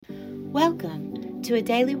Welcome to a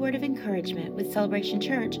daily word of encouragement with Celebration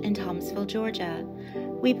Church in Thomasville, Georgia.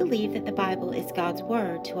 We believe that the Bible is God's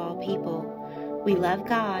word to all people. We love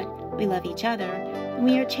God, we love each other, and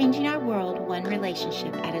we are changing our world one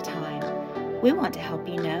relationship at a time. We want to help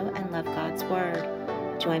you know and love God's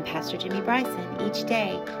word. Join Pastor Jimmy Bryson each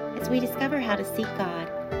day as we discover how to seek God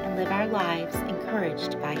and live our lives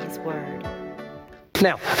encouraged by His word.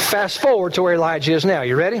 Now, fast forward to where Elijah is now.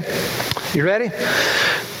 You ready? You ready?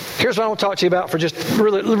 Here's what I want to talk to you about for just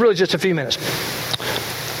really just a few minutes.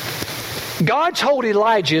 God told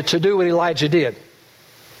Elijah to do what Elijah did.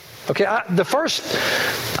 Okay, the first,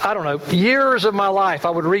 years of my life,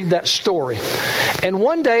 I would read that story. And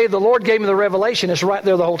one day, the Lord gave me the revelation. It's right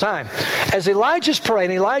there the whole time. As Elijah's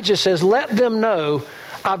praying, Elijah says, let them know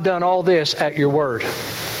I've done all this at your word.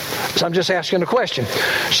 So I'm just asking a question.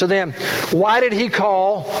 So then, why did he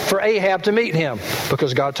call for Ahab to meet him?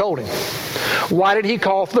 Because God told him. Why did he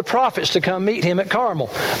call for the prophets to come meet him at Carmel?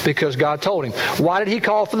 Because God told him. Why did he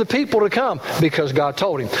call for the people to come? Because God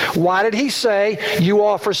told him. Why did he say, you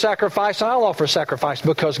offer sacrifice and I'll offer sacrifice?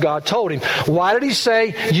 Because God told him. Why did he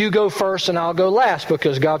say, you go first and I'll go last?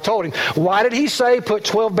 Because God told him. Why did he say, put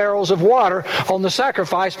 12 barrels of water on the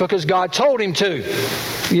sacrifice? Because God told him to.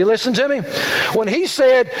 You listen to me? When he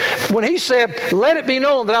said, let it be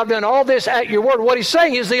known that I've done all this at your word, what he's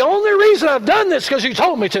saying is the only reason I've done this is because you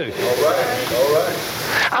told me to.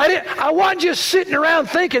 All right. I wasn't just sitting around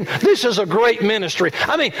thinking, this is a great ministry.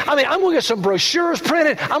 I'm going to get some brochures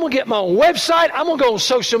printed. I'm going to get my own website. I'm going to go on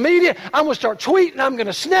social media. I'm going to start tweeting. I'm going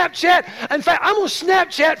to Snapchat. In fact, I'm going to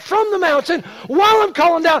Snapchat from the mountain while I'm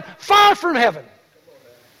calling down fire from heaven.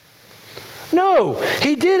 No,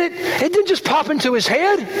 he did it. It didn't just pop into his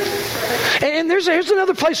head. And here's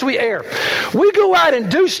another place we err. We go out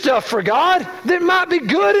and do stuff for God that might be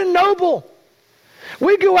good and noble.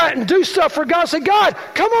 We go out and do stuff for God. Say, God,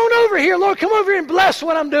 come on over here, Lord. Come over here and bless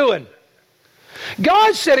what I'm doing.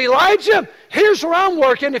 God said, Elijah, here's where I'm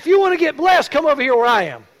working. If you want to get blessed, come over here where I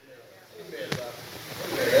am.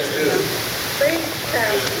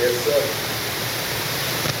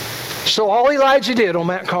 So all Elijah did on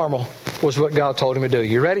Mount Carmel was what God told him to do.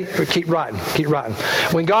 You ready? Keep writing.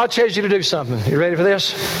 When God tells you to do something, you ready for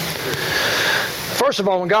this? First of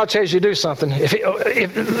all, when God tells you to do something,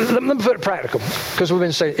 let me put it practical, because we've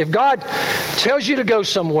been saying, if God tells you to go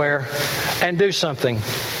somewhere and do something,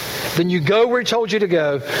 then you go where He told you to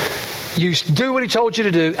go, you do what He told you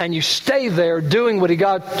to do, and you stay there doing what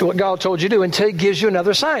God told you to do until He gives you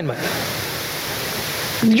another assignment.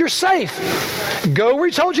 You're safe. Go where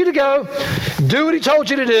He told you to go, do what He told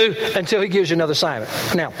you to do until He gives you another assignment.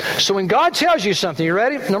 Now, so when God tells you something, you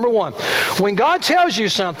ready? Number one, when God tells you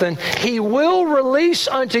something, He will release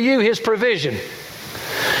unto you His provision.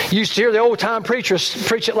 You used to hear the old-time preachers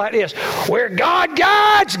preach it like this: where God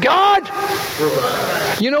guides, God.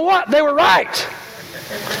 You know what? They were right.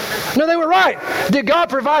 No, they were right. Did God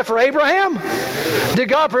provide for Abraham? Did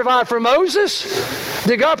God provide for Moses?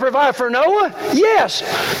 Did God provide for Noah? Yes.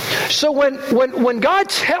 So when God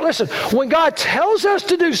tells us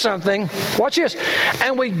to do something, watch this,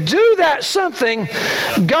 and we do that something,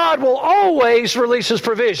 God will always release His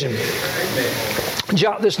provision.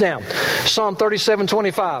 Jot this down. Psalm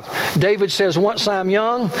 37:25. David says, once I'm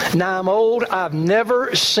young, now I'm old, I've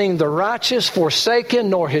never seen the righteous forsaken,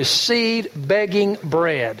 nor his seed begging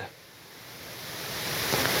bread.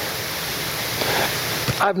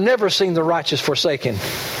 I've never seen the righteous forsaken,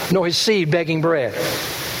 nor his seed begging bread.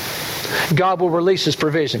 God will release His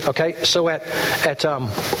provision. Okay, so at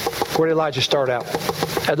where did Elijah start out?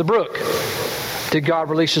 At the brook. Did God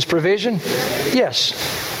release His provision?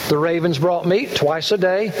 Yes. The ravens brought meat twice a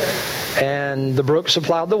day, and the brook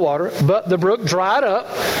supplied the water, but the brook dried up,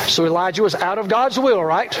 so Elijah was out of God's will,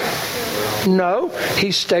 right? No,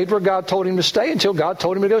 he stayed where God told him to stay until God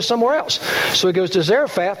told him to go somewhere else. So he goes to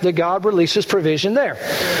Zarephath, that God releases provision there.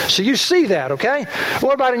 So you see that, okay?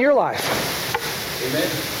 What about in your life? Amen.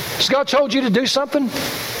 Has God told you to do something?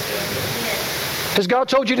 Has God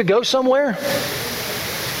told you to go somewhere?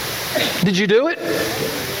 Did you do it?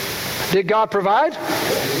 Did God provide?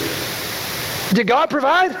 Did God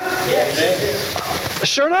provide? Yes.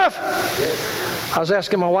 Sure enough. I was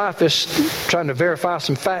asking my wife this, trying to verify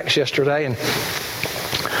some facts yesterday, and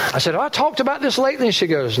I said, I talked about this lately, and she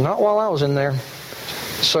goes, not while I was in there.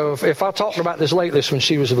 So if I talked about this lately, it's when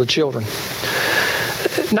she was with the children.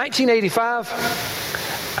 1985,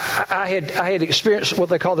 I had experienced what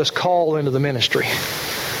they call this call into the ministry.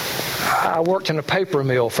 I worked in a paper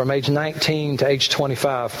mill from age 19 to age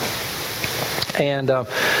 25. And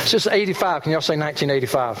since 85, can y'all say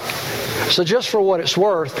 1985? So just for what it's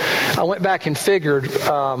worth, I went back and figured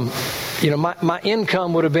my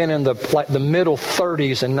income would have been in the middle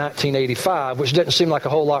 30s in 1985, which doesn't seem like a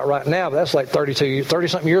whole lot right now, but that's like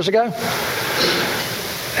 30-something years ago.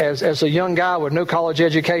 As a young guy with no college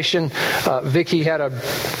education, Vicki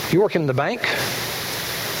you working in the bank?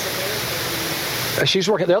 She's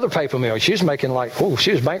working at the other paper mill. She's making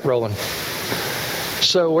she was bankrolling.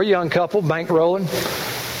 So we're a young couple, bankrolling,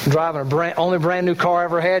 driving only brand new car I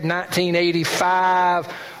ever had, 1985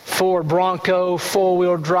 Ford Bronco,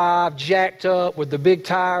 4-wheel drive, jacked up with the big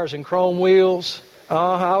tires and chrome wheels.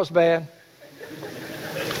 I was bad.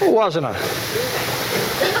 Wasn't I?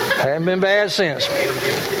 Haven't been bad since.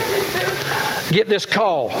 Get this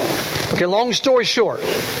call. Okay, long story short,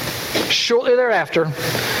 shortly thereafter,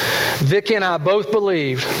 Vicki and I both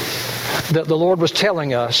believed that the Lord was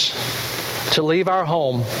telling us to leave our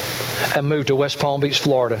home and move to West Palm Beach,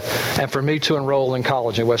 Florida, and for me to enroll in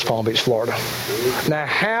college in West Palm Beach, Florida. Now,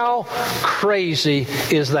 how crazy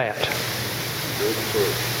is that?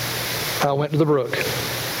 I went to the Brook.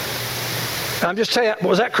 I'm just telling you,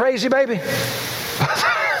 was that crazy, baby?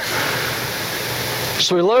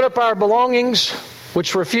 So we load up our belongings,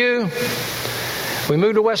 which were few. We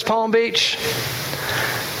moved to West Palm Beach.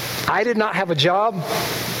 I did not have a job.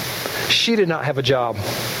 She did not have a job.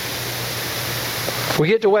 We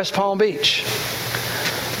get to West Palm Beach.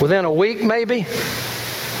 Within a week, maybe,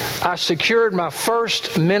 I secured my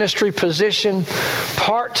first ministry position,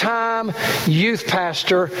 part-time youth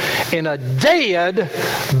pastor in a dead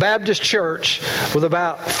Baptist church with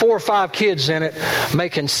about 4 or 5 kids in it,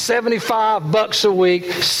 making $75 a week,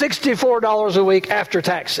 $64 a week after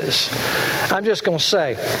taxes. I'm just going to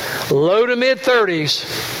say, low to mid-30s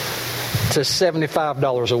to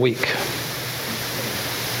 $75 a week.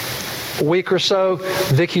 A week or so,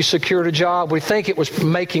 Vicki secured a job. We think it was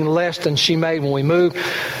making less than she made when we moved.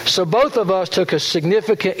 So both of us took a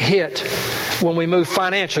significant hit when we moved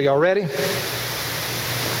financially. Y'all ready?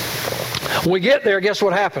 When we get there, guess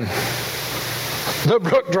what happened? The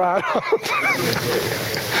brook dried up.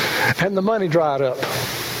 And the money dried up.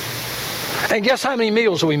 And guess how many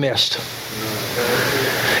meals we missed?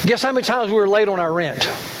 Guess how many times we were late on our rent?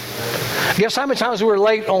 Guess how many times we were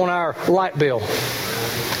late on our light bill?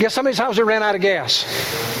 Guess how many times we ran out of gas?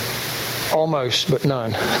 Almost, but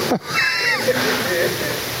none.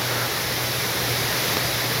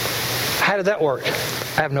 How did that work?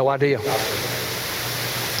 I have no idea.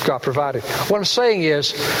 God provided. What I'm saying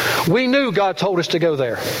is, we knew God told us to go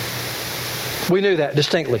there. We knew that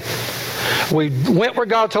distinctly. We went where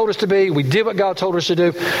God told us to be. We did what God told us to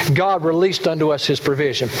do. God released unto us His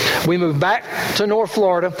provision. We moved back to North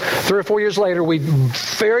Florida. 3 or 4 years later, we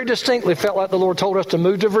very distinctly felt like the Lord told us to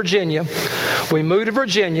move to Virginia. We moved to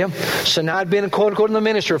Virginia. So now I'd been, quote unquote, in the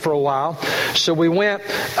ministry for a while. So we went,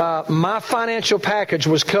 my financial package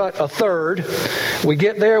was cut a third. We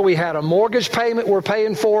get there, we had a mortgage payment we're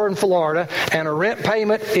paying for in Florida and a rent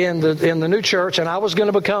payment in the new church. And I was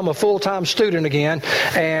going to become a full-time student again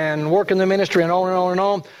and work in the ministry and on and on and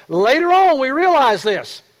on. Later on, we realized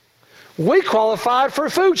this. We qualified for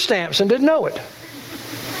food stamps and didn't know it.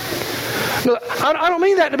 No, I don't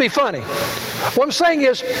mean that to be funny. What I'm saying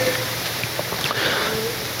is,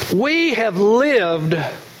 we have lived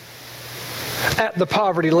at the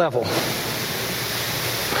poverty level.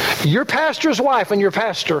 Your pastor's wife and your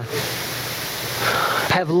pastor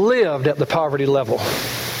have lived at the poverty level.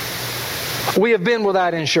 We have been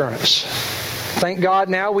without insurance. Thank God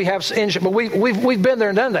now we have insurance, but we've been there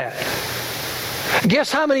and done that.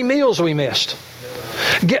 Guess how many meals we missed?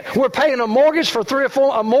 We're paying a mortgage for 3 or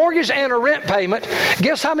 4, a mortgage and a rent payment.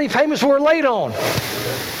 Guess how many payments we're late on?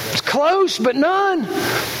 It's close, but none.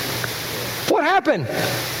 What happened?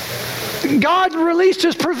 God released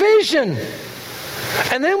His provision.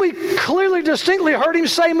 And then we clearly, distinctly heard Him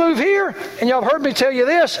say, move here. And y'all have heard me tell you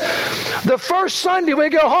this. The first Sunday we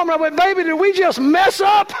go home and I went, baby, did we just mess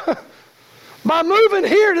up by moving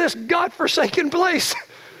here to this God-forsaken place?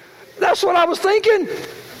 That's what I was thinking.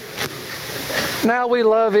 Now we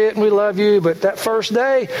love it and we love you, but that first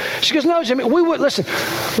day, she goes, no, Jimmy, we would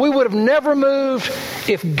have never moved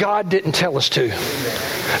if God didn't tell us to.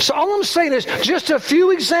 So all I'm saying is just a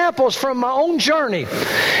few examples from my own journey.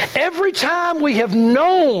 Every time we have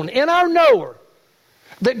known in our knower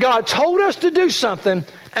that God told us to do something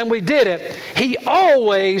and we did it, He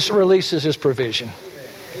always releases His provision.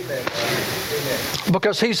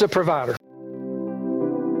 Because He's the provider.